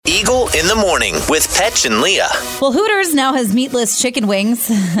Eagle in the Morning with Petch and Leah. Well, Hooters now has meatless chicken wings.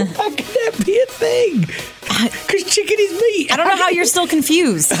 How can that be a thing? Because chicken is meat. I don't know how you're still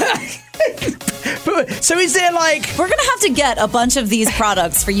confused. So is there like... We're going to have to get a bunch of these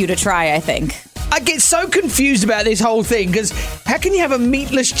products for you to try, I think. I get so confused about this whole thing because how can you have a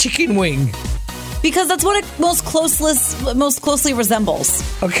meatless chicken wing? Because that's what it most closely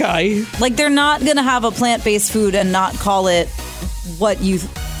resembles. Okay. Like, they're not going to have a plant-based food and not call it what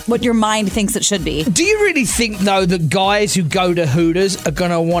your mind thinks it should be. Do you really think, though, that guys who go to Hooters are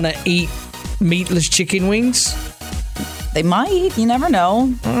going to want to eat meatless chicken wings? They might. You never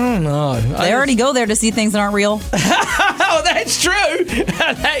know. I don't know. They already go there to see things that aren't real. Oh, that's true.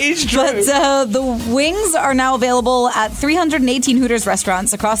 That is true. But the wings are now available at 318 Hooters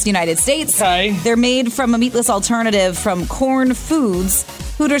restaurants across the United States. Okay. They're made from a meatless alternative from Corn Foods.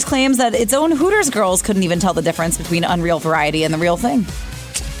 Hooters claims that its own Hooters girls couldn't even tell the difference between unreal variety and the real thing.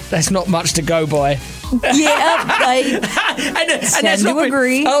 That's not much to go by. Yeah, I tend to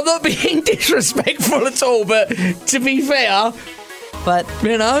agree. I'm not being disrespectful at all, but to be fair, But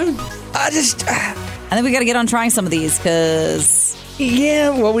you know, I think we got to get on trying some of these because...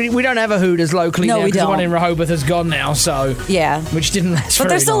 Yeah, well, we don't have a Hooters locally now. No, we The don't. one in Rehoboth has gone now, so... Yeah. Which didn't last But very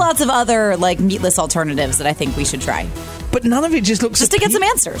there's still long. lots of other, like, meatless alternatives that I think we should try. But none of it just looks... Just to get some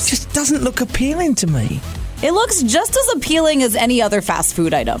answers. Just doesn't look appealing to me. It looks just as appealing as any other fast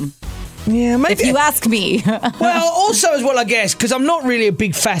food item. Yeah, maybe... If you ask me. Well, also as well, I guess, because I'm not really a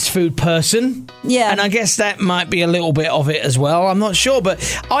big fast food person. Yeah. And I guess that might be a little bit of it as well. I'm not sure, but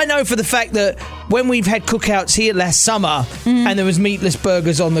I know for the fact that when we've had cookouts here last summer and there was meatless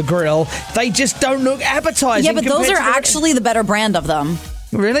burgers on the grill, they just don't look appetizing. Yeah, but those compared are to the- actually the better brand of them.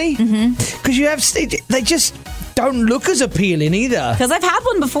 Really? Because you have... They just don't look as appealing either. Because I've had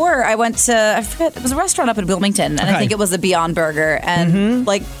one before. I went to, I forget, it was a restaurant up in Wilmington, and I think it was a Beyond Burger, and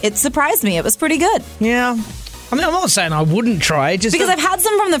like it surprised me. It was pretty good. Yeah. I mean, I'm not saying I wouldn't try it. Just Because I've had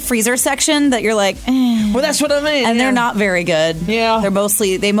some from the freezer section that you're like, eh. Well, that's what I mean. And they're not very good. Yeah. They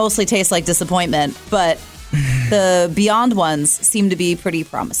mostly taste like disappointment, but the Beyond ones seem to be pretty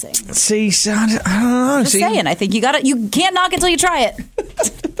promising. See, so I don't know. Just saying, I think you can't knock it till you try it.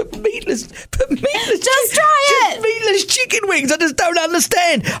 Meatless. Just try it. Meatless chicken wings. I just don't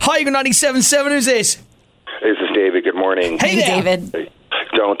understand. Hi, Eagle 97.7. Who's this? This is David. Good morning. Hey there. David.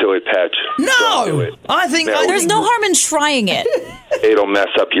 Don't do it, Patch. Don't do No. it. I think... No. There's no harm in trying it. It'll mess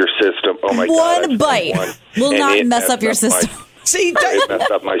up your system. Oh, my God. One bite will not mess up your system. See, It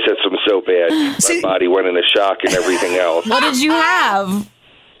messed up my system so bad. See- My body went into shock and everything else. What did you have?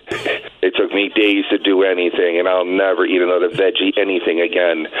 It took me days to do anything, and I'll never eat another veggie anything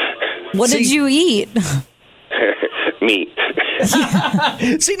again. What did you eat? Meat.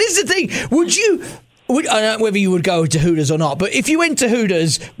 See, this is the thing. I don't know whether you would go to Hooters or not, but if you went to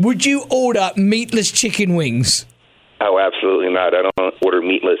Hooters, would you order meatless chicken wings? Oh, absolutely not. I don't order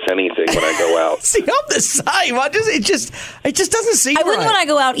meatless anything when I go out. See, I'm the same. It just doesn't seem I wouldn't right. when I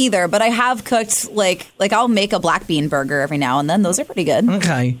go out either, but I have cooked like I'll make a black bean burger every now and then. Those are pretty good.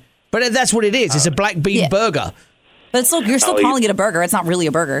 Okay. But that's what it is. It's a black bean Yeah. burger. But you're still I'll calling eat- it a burger. It's not really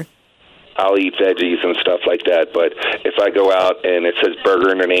a burger. I'll eat veggies and stuff like that, but if I go out and it says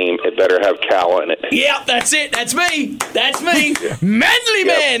burger in the name, it better have cow in it. Yeah, that's it. That's me. That's me. Manly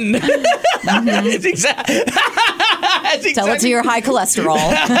men. It's exactly. Tell it to your high cholesterol.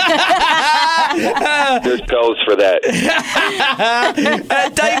 There's pills for that.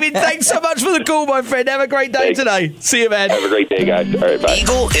 David, thanks so much for the call, my friend. Have a great day Thanks. today. See you, man. Have a great day, guys. All right, bye.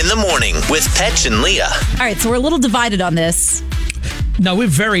 Eagle in the Morning with Petch and Leah. All right, so we're a little divided on this. No, we're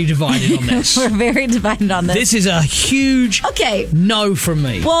very divided on this. We're very divided on this. This is a huge Okay. no from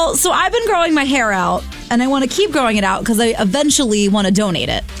me. Well, so I've been growing my hair out, and I want to keep growing it out because I eventually want to donate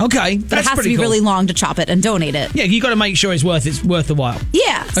it. Okay, But that's it has to pretty be cool. really long to chop it and donate it. Yeah, you got to make sure it's worth the while.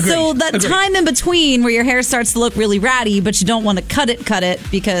 Yeah. Agreed. So that Agreed. time in between where your hair starts to look really ratty, but you don't want to cut it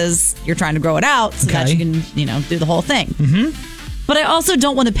because you're trying to grow it out so that Okay. you can, do the whole thing. Mm-hmm. But I also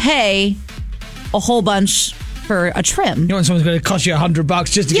don't want to pay a whole bunch for a trim. You want someone's going to cost you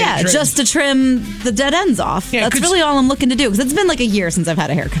 $100 just to get it trimmed? Just to trim the dead ends off. Yeah, That's 'cause- really all I'm looking to do because it's been like a year since I've had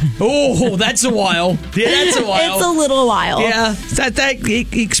a haircut. Oh, that's a while. Yeah, that's a while. It's a little while. Yeah, that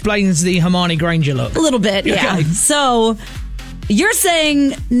explains the Hermione Granger look. A little bit, yeah. Okay. So you're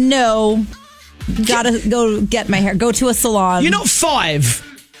saying no, gotta go get my hair, go to a salon. You're not 5.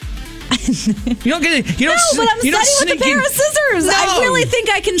 You're not going to. No, but I'm you're not starting with a pair of scissors. No. I really think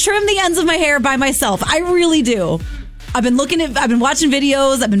I can trim the ends of my hair by myself. I really do. I've been watching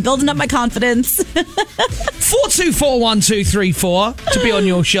videos. I've been building up my confidence. 4241234 to be on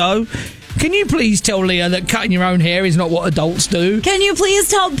your show. Can you please tell Leah that cutting your own hair is not what adults do? Can you please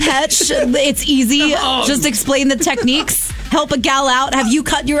tell Petch it's easy? No. Just explain the techniques. Help a gal out. Have you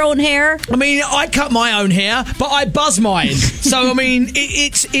cut your own hair? I mean, I cut my own hair, but I buzz mine. So, I mean,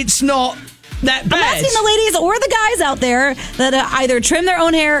 it's not that bad. I'm asking the ladies or the guys out there that either trim their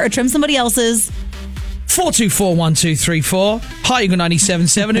own hair or trim somebody else's. 424-1234. Hi, Eagle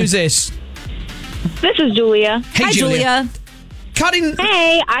 97.7. Who's this? This is Julia. Hey, Hi, Julia. Cutting.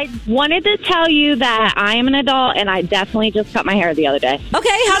 Hey, I wanted to tell you that I am an adult and I definitely just cut my hair the other day.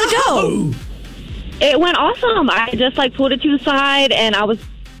 Okay, how'd it go? Oh. It went awesome. I just pulled it to the side and I was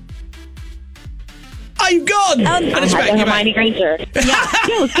Oh, you've gone. I had the Hermione Granger. Yeah,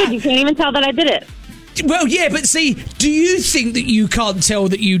 it was good. You can't even tell that I did it. Well, yeah, but see, do you think that you can't tell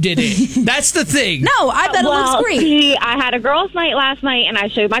that you did it? That's the thing. No, I bet it looks great. See, I had a girls' night last night and I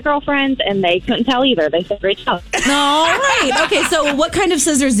showed my girlfriends and they couldn't tell either. They said, great job. All right. Okay, so what kind of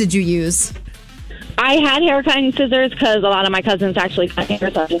scissors did you use? I had hair cutting scissors because a lot of my cousins actually cut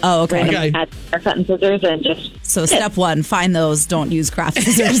hair. So I just Okay. had hair cutting scissors and just. So step one, find those. Don't use craft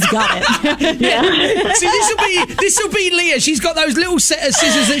scissors. Got it. Yeah. See, this will be Leah. She's got those little set of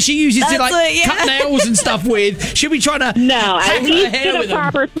scissors that she uses to cut nails and stuff with. She'll be trying to No, hack at her least hair get with a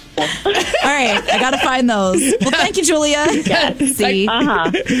proper. All right, I got to find those. Well, thank you, Julia. Yes. See?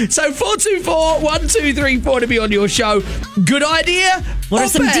 So 424-1234 to be on your show. Good idea. What or are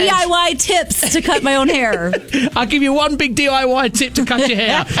some bad? DIY tips to cut my own hair? I'll give you one big DIY tip to cut your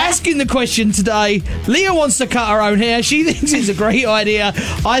hair. Asking the question today, Leah wants to cut her own hair. She thinks it's a great idea.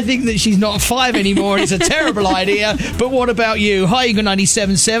 I think that she's not 5 anymore and it's a terrible idea. But what about you? Hi, Eagle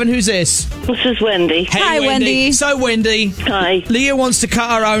 97.7. Who's this? This is Wendy. Hey, Hi, Wendy. So, Wendy. Hi. Leah wants to cut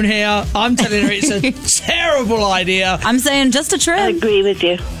her own hair. I'm telling her it's a terrible idea. I'm saying just a I trim. agree with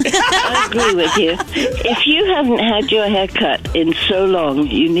you. I agree with you. If you haven't had your hair cut in so long,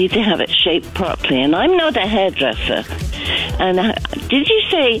 you need to have it shaped properly. And I'm not a hairdresser. And did you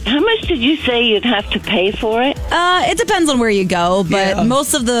say, how much did you say you'd have to pay for it? It depends on where you go, but Yeah.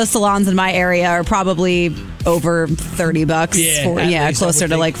 most of the salons in my area are probably over $30. Yeah, 40, at least, I closer would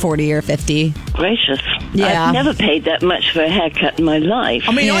to think. like 40 or 50. Gracious. Yeah. I've never paid that much for a haircut in my life.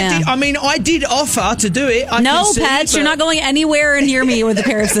 I mean, Yeah. I did offer to do it. I No, can see, Pets, you're but- not going anywhere near me with a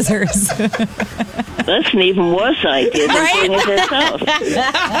pair of scissors. That's an even worse idea than Right? doing it yourself.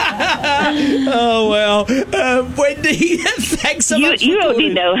 Oh, well. Wendy, thanks so much. You for already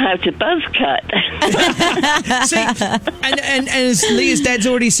calling. know how to buzz cut. See, and as Leah's dad's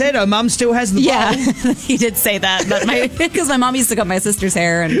already said, her mum still has the Yeah, bowl. he did say that, but because my mom used to cut my sister's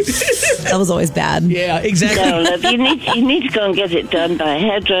hair, and that was always bad. Yeah, exactly. No, love, you need to go and get it done by a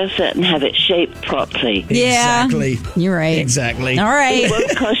hairdresser and have it shaped properly. Yeah, Exactly. You're right. Exactly. All right. It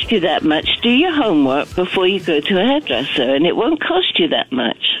won't cost you that much. Do your homework before you go to a hairdresser, and it won't cost you that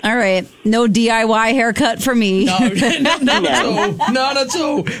much. All right. No DIY haircut for me. No, not at all. Not at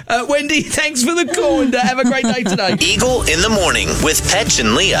all. Wendy, thanks for the call and have a great day today. Eagle in the morning with Petch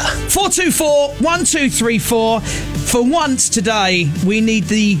and Leah. 424-1234. For once today, we need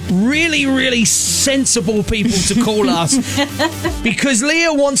the really, really sensible people to call us because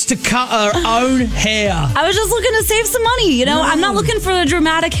Leah wants to cut her own hair. I was just looking to save some money. You know, I'm not looking for a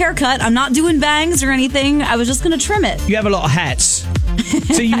dramatic haircut. I'm not doing bangs or anything. I was just going to trim it. You have a lot of hats.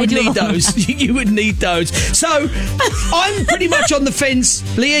 So you would do. need those. You would need those. So I'm pretty much on the fence.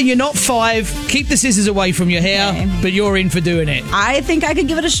 Leah, you're not 5. Keep the scissors away from your hair, Okay. but you're in for doing it. I think I could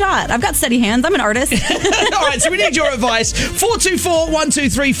give it a shot. I've got steady hands. I'm an artist. All right, so we need your advice.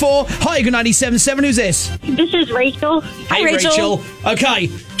 424-1234. Hi, Eagle 97.7. Who's this? This is Rachel. Hey, Rachel. Okay,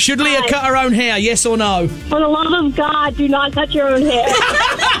 should Leah Hi. cut her own hair, yes or no? For the love of God, do not cut your own hair.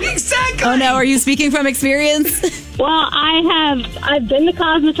 Exactly. Oh, no. Are you speaking from experience? Well, I've been to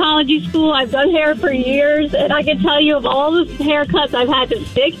cosmetology school. I've done hair for years, and I can tell you of all the haircuts I've had to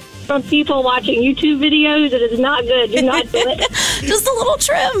stick from people watching YouTube videos, it is not good. Do not do it. Just a little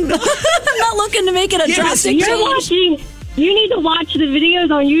trim. I'm not looking to make it a Yeah, but drastic You're change. watching. You need to watch the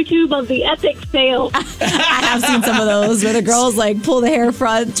videos on YouTube of the ethics fail. I have seen some of those where the girls like pull the hair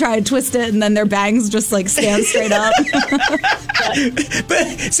front, try and twist it, and then their bangs just like stand straight up.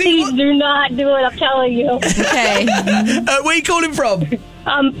 But see, Please do not do it. I'm telling you. Okay. where are you calling from?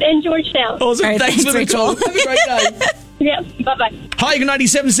 In Georgetown. Awesome, All right, thanks for the thanks, call. Rachel. Have a great day. Yeah. Bye bye. Hi, Eagle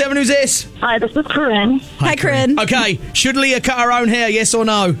 97.7. Who's this? Hi, this is Corinne. Hi, Corinne. Okay, should Leah cut her own hair, yes or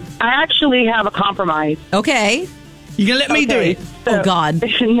no? I actually have a compromise. Okay. You can let me do it. Oh, God.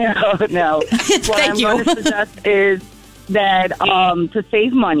 No. What Thank I'm you. going to suggest is that to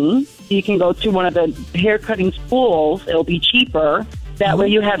save money, you can go to one of the hair cutting schools. It'll be cheaper. That way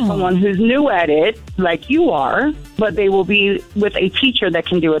you have someone who's new at it, like you are. but they will be with a teacher that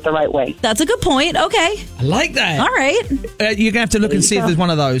can do it the right way. That's a good point. Okay. I like that. All right. You're going to have to look and see if there's one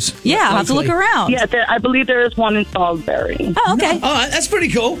of those. Yeah, I'll have to look around. Yeah, I believe there is one in Salisbury. Oh, okay. All right, that's pretty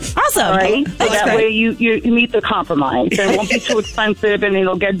cool. Awesome. All right, so that Okay. way you meet the compromise. It won't be too expensive, and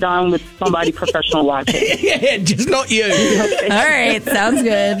it'll get done with somebody professional watching. Yeah, just not you. All right. Sounds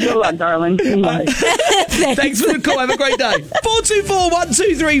good. Good luck, darling. Thanks for the call. Have a great day.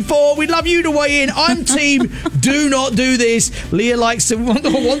 424-1234. We'd love you to weigh in. I'm team do not do this. Leah wants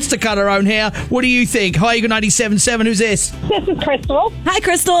to cut her own hair. What do you think? Hi, Eagle 97.7. Who's this? This is Crystal. Hi,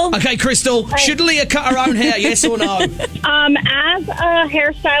 Crystal. Okay, Crystal. Should Leah cut her own hair? Yes or no? As a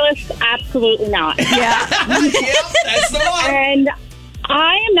hairstylist, absolutely not. Yeah. Yeah, that's the one. And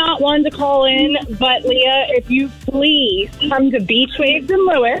I am not one to call in, but Leah, if you please come to Beach Waves in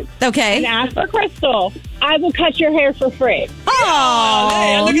Lewis and Okay. ask for Crystal, I will cut your hair for free. Leah,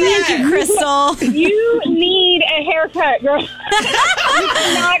 Oh, look at thank that. you, Crystal. You need a haircut, girl. You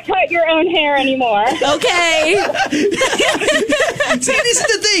cannot cut your own hair anymore. Okay. See, this is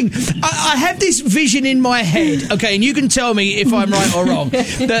the thing. I have this vision in my head, okay, and you can tell me if I'm right or wrong.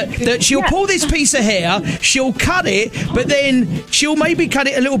 That she'll pull this piece of hair, she'll cut it, but then she'll maybe cut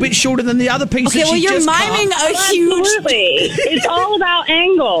it a little bit shorter than the other piece Okay, that well, she you're just miming cut. a huge... Absolutely. It's all about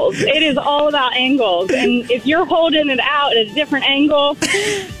angles. It is all about angles. And if you're holding it out at a different angle,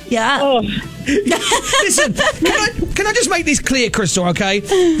 Yeah. oh, Listen, can I just make this clear, Crystal, okay?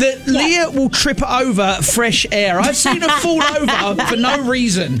 That Leah will trip over fresh air. I've seen her fall over for no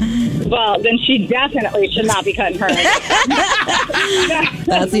reason. well, then she definitely should not be cutting her hair.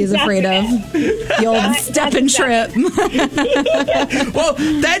 That's what he's afraid of. The old step and trip. Well,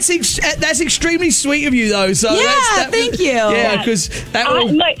 that's extremely sweet of you, though. So Yeah, thank you. Yeah, because that will...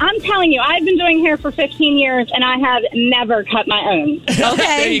 Look, I'm telling you, I've been doing hair for 15 years, and I have never cut my own. Okay.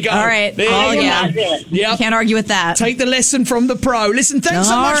 There you go. All right. There you Oh, go. yeah. Yep. Can't argue with that. Take the lesson from the pro. Listen, thanks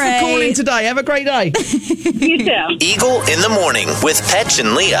so All much right. for calling today. Have a great day. You too. Eagle in the morning with Petch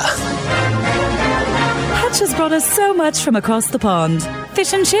and Leah. Hutch has brought us so much from across the pond.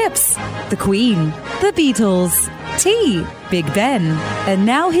 Fish and chips, the Queen, the Beatles, tea, Big Ben, and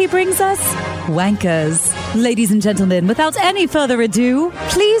now he brings us wankers. Ladies and gentlemen, without any further ado,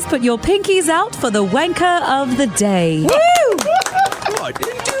 please put your pinkies out for the wanker of the day.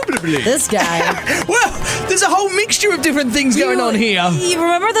 This guy. Well, there's a whole mixture of different things going on here. You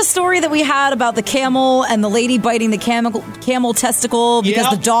remember the story that we had about the camel and the lady biting the camel testicle because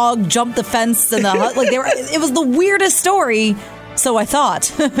Yep. the dog jumped the fence and the it was the weirdest story. So I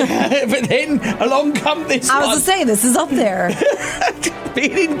thought. But then along come this I was one to say this is up there.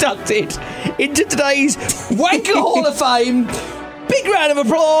 being inducted into today's Wanker Hall of Fame. Big round of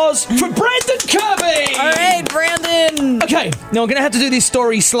applause for Brandon Kirby. All right, Brandon. Okay, now I'm going to have to do this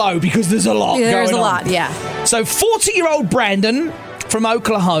story slow because there's a lot There's going a on. lot, yeah. So 40-year-old Brandon from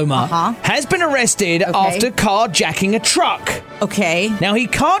Oklahoma has been arrested after carjacking a truck. Okay. Now, he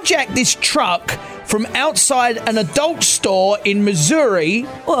carjacked this truck from outside an adult store in Missouri.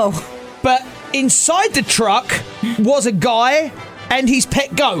 Whoa. But inside the truck was a guy and his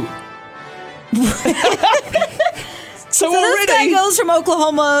pet goat. So this guy goes from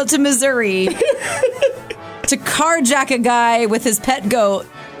Oklahoma to Missouri to carjack a guy with his pet goat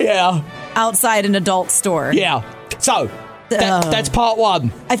outside an adult store. Yeah. So that's part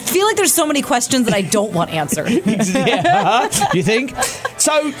one. I feel like there's so many questions that I don't want answered. Yeah. You think?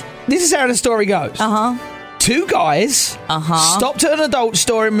 So this is how the story goes. Two guys stopped at an adult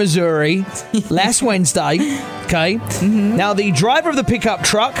store in Missouri last Wednesday. Okay. Now, the driver of the pickup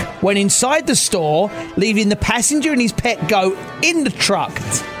truck went inside the store, leaving the passenger and his pet goat in the truck.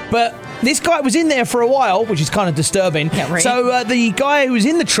 But this guy was in there for a while, which is kind of disturbing. Yeah, right. So the guy who was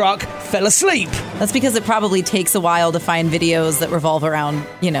in the truck fell asleep. That's because it probably takes a while to find videos that revolve around,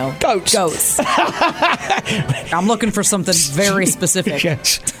 goats. I'm looking for something very specific.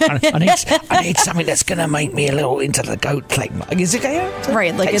 I need something that's going to make me a little into the goat thing. Is it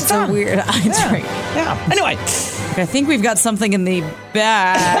Right, like it's a weird... It's right. Yeah. Anyway. I think we've got something in the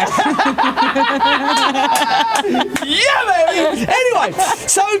back. Yeah, baby. Anyway,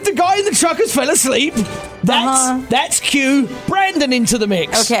 so the guy in the truck has fell asleep. That's cue Brandon into the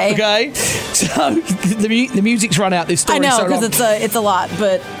mix. Okay. So the music's run out. This story. I know, so long. because it's a lot,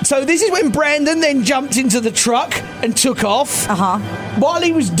 but... So this is when Brandon then jumped into the truck and took off. While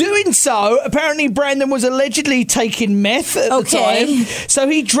he was doing so, apparently Brandon was allegedly taking meth at the time. So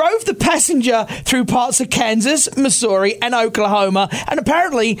he drove the passenger through parts of Kansas, Missouri, and Oklahoma, and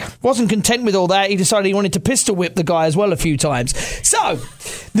apparently wasn't content with all that. He decided he wanted to pistol whip the guy as well a few times. So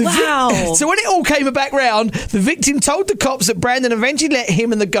Wow. So when it all came back round, the victim told the cops that Brandon eventually let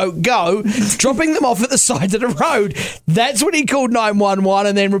him and the goat go, dropping them off at the side of the road. That's when he called 911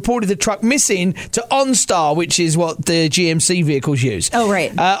 and then reported the truck missing to OnStar, which is what the GMC vehicles use. Oh,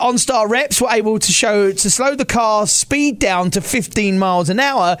 right. OnStar reps were able to slow the car's speed down to 15 miles an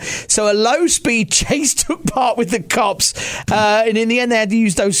hour, so a low-speed chase took part with the cops, and in the end they had to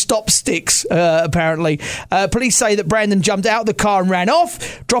use those stop sticks, apparently. Police say that Brandon jumped out of the car and ran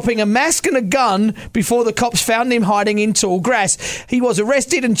off, dropping a mask and a gun before the cops found him hiding in tall grass. He was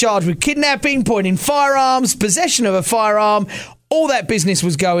arrested and charged with kidnapping, pointing firearms, possession of a firearm. All that business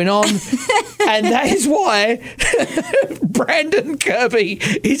was going on, and that is why Brandon Kirby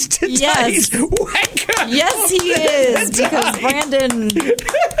is today's wanker. Yes, he is, because Brandon,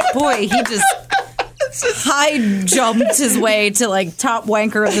 boy, he just high jumped his way to like top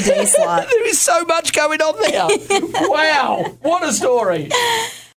wanker of the day slot. There is so much going on there. Wow, what a story.